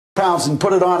pounds and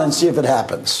put it on and see if it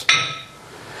happens.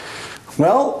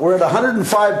 Well, we're at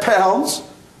 105 pounds.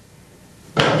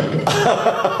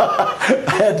 I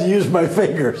had to use my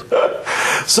fingers.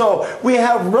 So we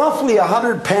have roughly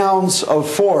 100 pounds of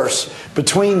force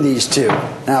between these two.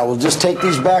 Now we'll just take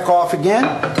these back off again.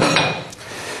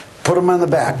 Put them on the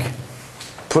back.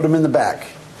 Put them in the back.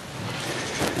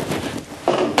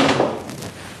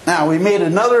 Now we made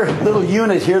another little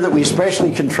unit here that we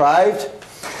specially contrived.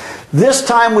 This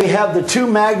time we have the two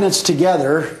magnets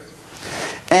together,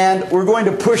 and we're going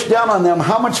to push down on them.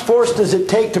 How much force does it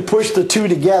take to push the two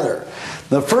together?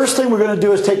 The first thing we're going to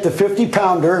do is take the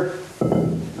 50-pounder.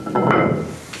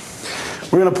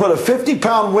 We're going to put a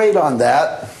 50-pound weight on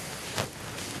that.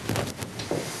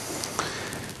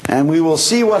 And we will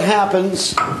see what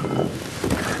happens.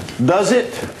 Does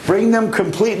it bring them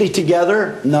completely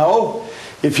together? No.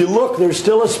 If you look, there's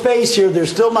still a space here. They're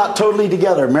still not totally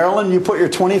together. Marilyn, you put your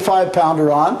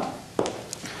 25-pounder on.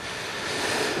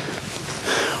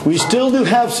 We still do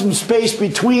have some space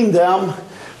between them,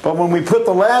 but when we put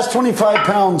the last 25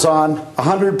 pounds on,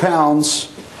 100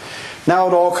 pounds, now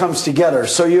it all comes together.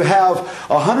 So you have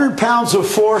 100 pounds of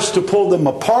force to pull them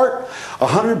apart,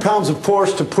 100 pounds of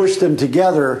force to push them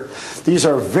together. These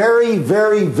are very,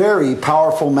 very, very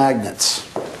powerful magnets.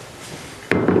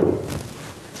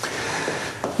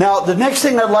 Now, the next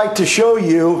thing I'd like to show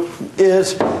you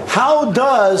is how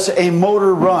does a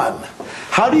motor run?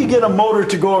 How do you get a motor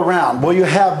to go around? Well, you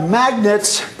have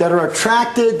magnets that are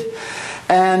attracted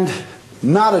and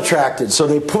not attracted. So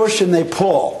they push and they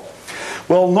pull.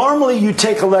 Well, normally you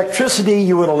take electricity,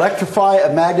 you would electrify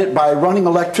a magnet by running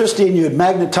electricity and you would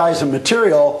magnetize a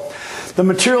material. The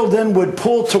material then would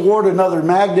pull toward another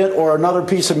magnet or another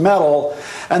piece of metal,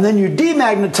 and then you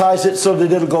demagnetize it so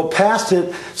that it'll go past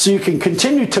it, so you can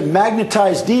continue to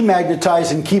magnetize,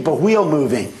 demagnetize, and keep a wheel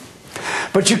moving.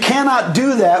 But you cannot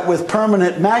do that with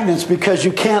permanent magnets because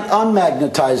you can't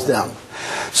unmagnetize them.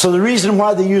 So the reason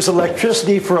why they use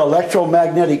electricity for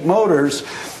electromagnetic motors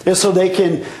is so they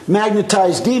can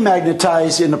magnetize,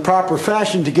 demagnetize in the proper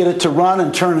fashion to get it to run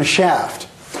and turn a shaft.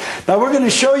 Now we're going to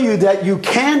show you that you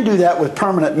can do that with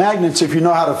permanent magnets if you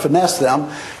know how to finesse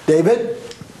them. David?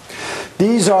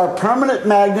 These are permanent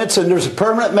magnets, and there's a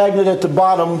permanent magnet at the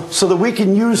bottom so that we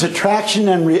can use attraction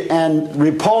and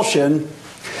repulsion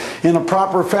in a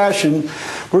proper fashion.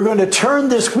 We're going to turn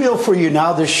this wheel for you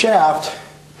now, this shaft,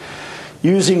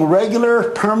 using regular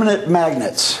permanent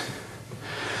magnets.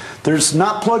 There's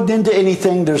not plugged into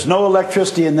anything. There's no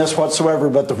electricity in this whatsoever,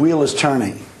 but the wheel is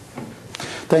turning.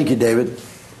 Thank you, David.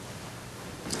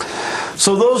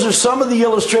 So those are some of the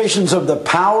illustrations of the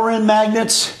power in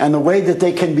magnets and the way that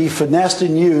they can be finessed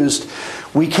and used.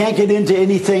 We can't get into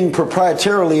anything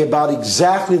proprietarily about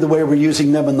exactly the way we're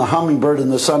using them in the Hummingbird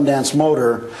and the Sundance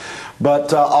motor,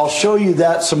 but I'll show you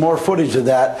that, some more footage of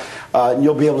that, and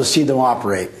you'll be able to see them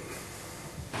operate.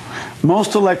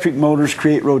 Most electric motors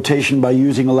create rotation by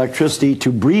using electricity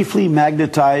to briefly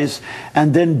magnetize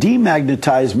and then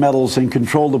demagnetize metals and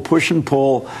control the push and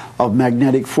pull of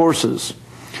magnetic forces.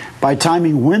 By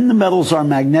timing when the metals are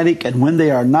magnetic and when they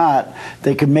are not,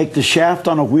 they can make the shaft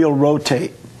on a wheel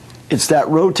rotate. It's that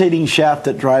rotating shaft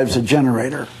that drives a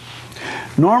generator.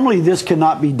 Normally this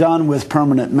cannot be done with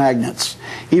permanent magnets,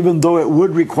 even though it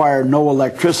would require no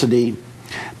electricity.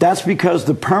 That's because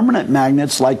the permanent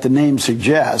magnets, like the name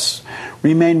suggests,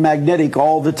 remain magnetic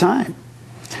all the time.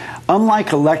 Unlike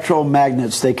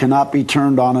electromagnets, they cannot be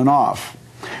turned on and off.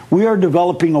 We are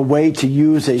developing a way to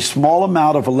use a small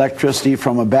amount of electricity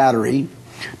from a battery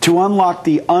to unlock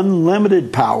the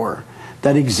unlimited power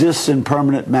that exists in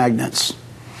permanent magnets.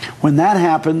 When that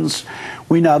happens,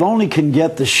 we not only can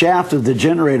get the shaft of the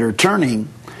generator turning,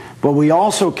 but we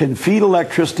also can feed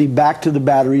electricity back to the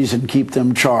batteries and keep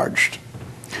them charged.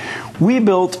 We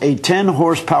built a 10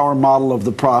 horsepower model of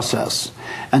the process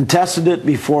and tested it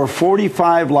before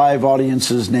 45 live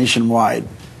audiences nationwide.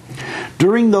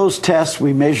 During those tests,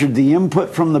 we measured the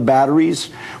input from the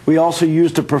batteries. We also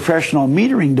used a professional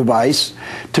metering device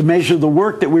to measure the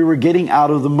work that we were getting out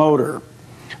of the motor.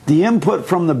 The input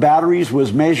from the batteries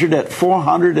was measured at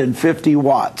 450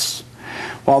 watts,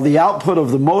 while the output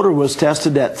of the motor was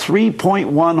tested at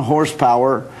 3.1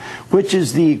 horsepower, which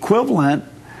is the equivalent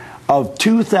of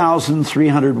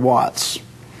 2,300 watts.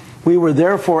 We were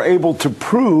therefore able to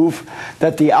prove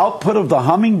that the output of the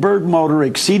Hummingbird motor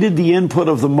exceeded the input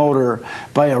of the motor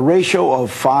by a ratio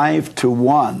of 5 to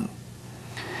 1.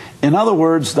 In other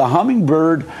words, the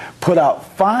Hummingbird put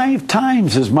out 5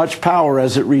 times as much power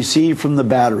as it received from the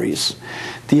batteries.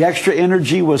 The extra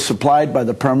energy was supplied by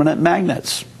the permanent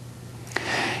magnets.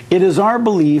 It is our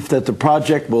belief that the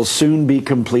project will soon be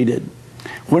completed.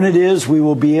 When it is, we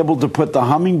will be able to put the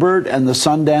Hummingbird and the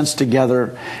Sundance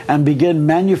together and begin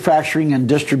manufacturing and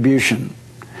distribution.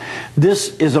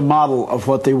 This is a model of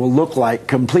what they will look like,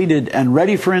 completed and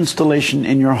ready for installation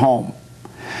in your home.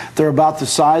 They're about the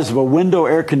size of a window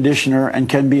air conditioner and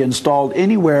can be installed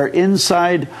anywhere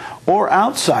inside or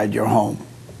outside your home.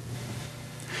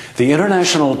 The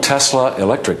International Tesla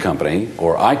Electric Company,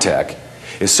 or ITEC,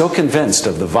 is so convinced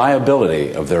of the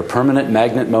viability of their permanent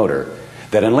magnet motor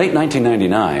that in late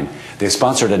 1999, they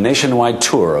sponsored a nationwide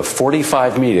tour of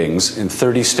 45 meetings in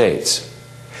 30 states.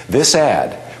 This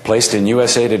ad, placed in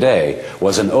USA Today,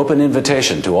 was an open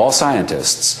invitation to all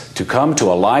scientists to come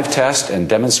to a live test and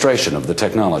demonstration of the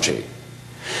technology.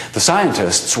 The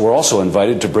scientists were also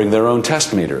invited to bring their own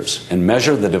test meters and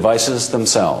measure the devices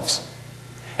themselves.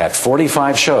 At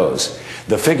 45 shows,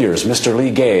 the figures Mr.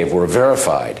 Lee gave were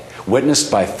verified,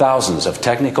 witnessed by thousands of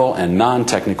technical and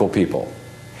non-technical people.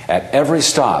 At every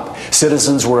stop,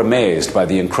 citizens were amazed by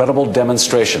the incredible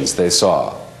demonstrations they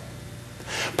saw.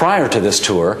 Prior to this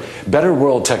tour, Better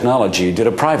World Technology did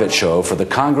a private show for the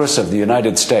Congress of the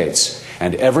United States,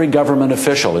 and every government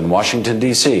official in Washington,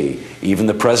 D.C., even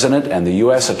the President and the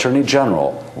U.S. Attorney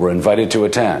General, were invited to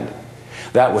attend.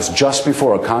 That was just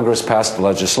before Congress passed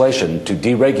legislation to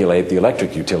deregulate the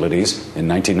electric utilities in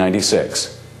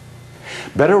 1996.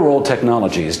 Better World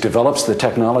Technologies develops the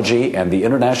technology, and the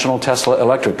International Tesla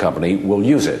Electric Company will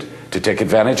use it to take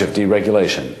advantage of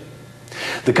deregulation.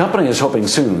 The company is hoping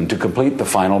soon to complete the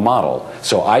final model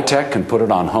so ITEC can put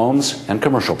it on homes and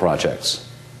commercial projects.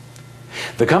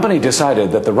 The company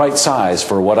decided that the right size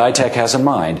for what ITEC has in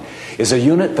mind is a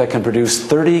unit that can produce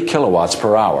 30 kilowatts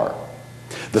per hour.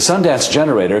 The Sundance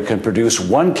generator can produce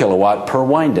 1 kilowatt per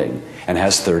winding and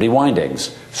has 30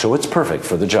 windings, so it's perfect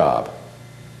for the job.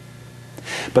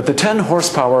 But the 10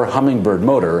 horsepower Hummingbird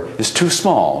motor is too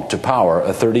small to power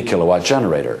a 30 kilowatt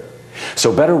generator.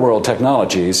 So Better World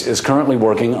Technologies is currently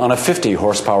working on a 50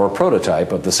 horsepower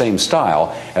prototype of the same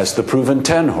style as the proven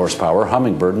 10 horsepower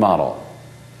Hummingbird model.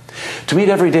 To meet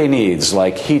everyday needs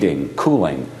like heating,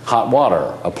 cooling, hot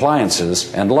water,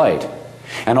 appliances, and light,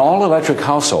 an all-electric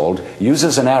household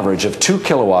uses an average of 2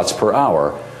 kilowatts per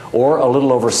hour, or a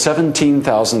little over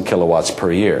 17,000 kilowatts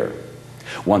per year.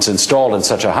 Once installed in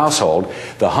such a household,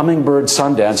 the Hummingbird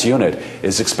Sundance unit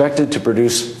is expected to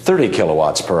produce 30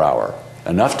 kilowatts per hour,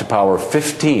 enough to power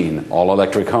 15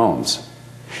 all-electric homes.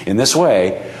 In this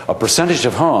way, a percentage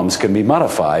of homes can be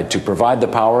modified to provide the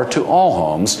power to all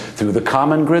homes through the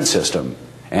common grid system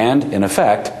and, in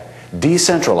effect,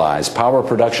 decentralize power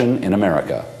production in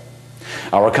America.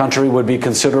 Our country would be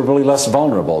considerably less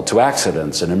vulnerable to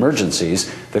accidents and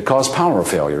emergencies that cause power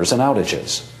failures and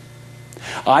outages.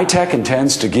 ITEC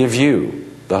intends to give you,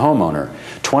 the homeowner,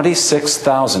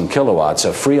 26,000 kilowatts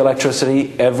of free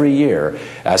electricity every year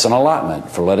as an allotment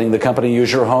for letting the company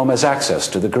use your home as access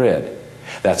to the grid.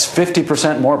 That's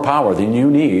 50% more power than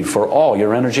you need for all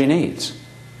your energy needs.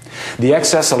 The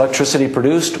excess electricity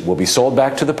produced will be sold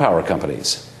back to the power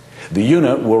companies. The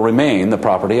unit will remain the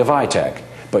property of ITEC,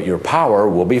 but your power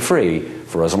will be free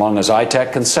for as long as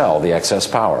ITEC can sell the excess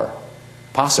power,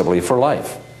 possibly for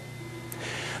life.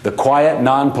 The quiet,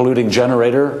 non-polluting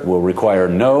generator will require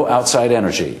no outside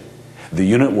energy. The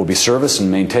unit will be serviced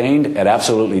and maintained at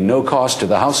absolutely no cost to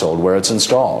the household where it's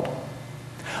installed.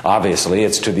 Obviously,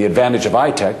 it's to the advantage of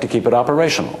ITEC to keep it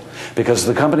operational, because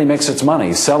the company makes its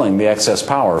money selling the excess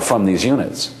power from these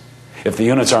units. If the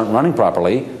units aren't running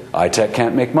properly, ITEC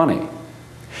can't make money.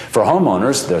 For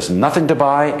homeowners, there's nothing to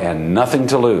buy and nothing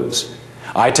to lose.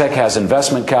 ITEC has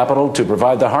investment capital to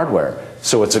provide the hardware,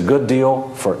 so it's a good deal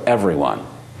for everyone.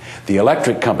 The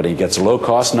electric company gets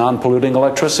low-cost, non-polluting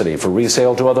electricity for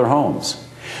resale to other homes.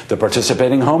 The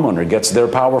participating homeowner gets their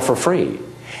power for free,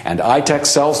 and ITEC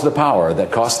sells the power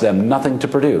that costs them nothing to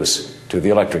produce to the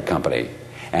electric company.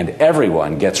 And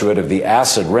everyone gets rid of the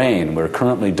acid rain we're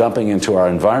currently dumping into our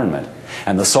environment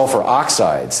and the sulfur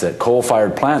oxides that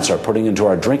coal-fired plants are putting into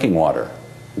our drinking water.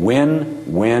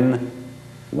 Win, win,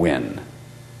 win.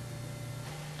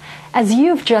 As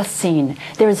you've just seen,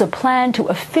 there is a plan to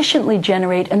efficiently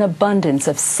generate an abundance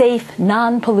of safe,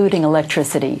 non-polluting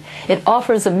electricity. It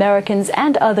offers Americans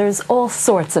and others all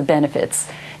sorts of benefits.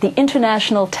 The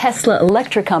International Tesla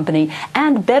Electric Company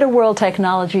and Better World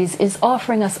Technologies is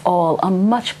offering us all a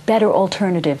much better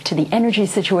alternative to the energy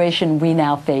situation we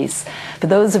now face. For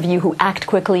those of you who act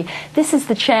quickly, this is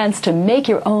the chance to make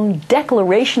your own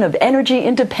declaration of energy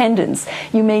independence.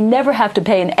 You may never have to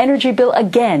pay an energy bill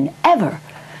again, ever.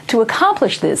 To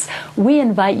accomplish this, we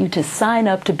invite you to sign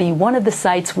up to be one of the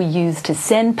sites we use to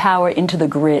send power into the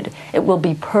grid. It will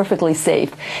be perfectly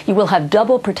safe. You will have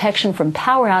double protection from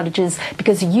power outages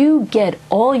because you get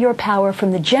all your power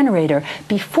from the generator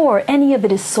before any of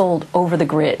it is sold over the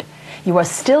grid. You are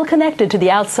still connected to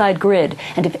the outside grid,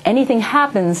 and if anything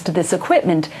happens to this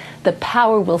equipment, the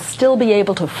power will still be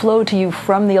able to flow to you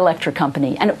from the electric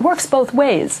company, and it works both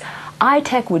ways.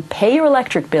 iTech would pay your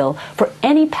electric bill for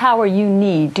any power you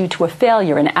need due to a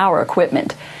failure in our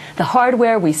equipment. The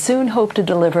hardware we soon hope to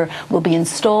deliver will be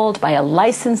installed by a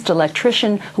licensed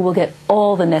electrician who will get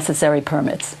all the necessary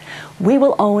permits. We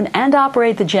will own and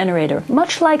operate the generator,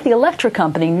 much like the electric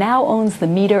company now owns the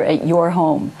meter at your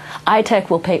home. iTech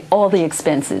will pay all the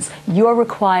expenses. You're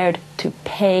required to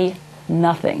pay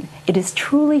nothing. It is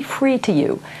truly free to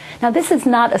you. Now, this is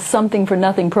not a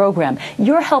something-for-nothing program.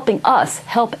 You're helping us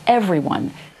help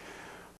everyone.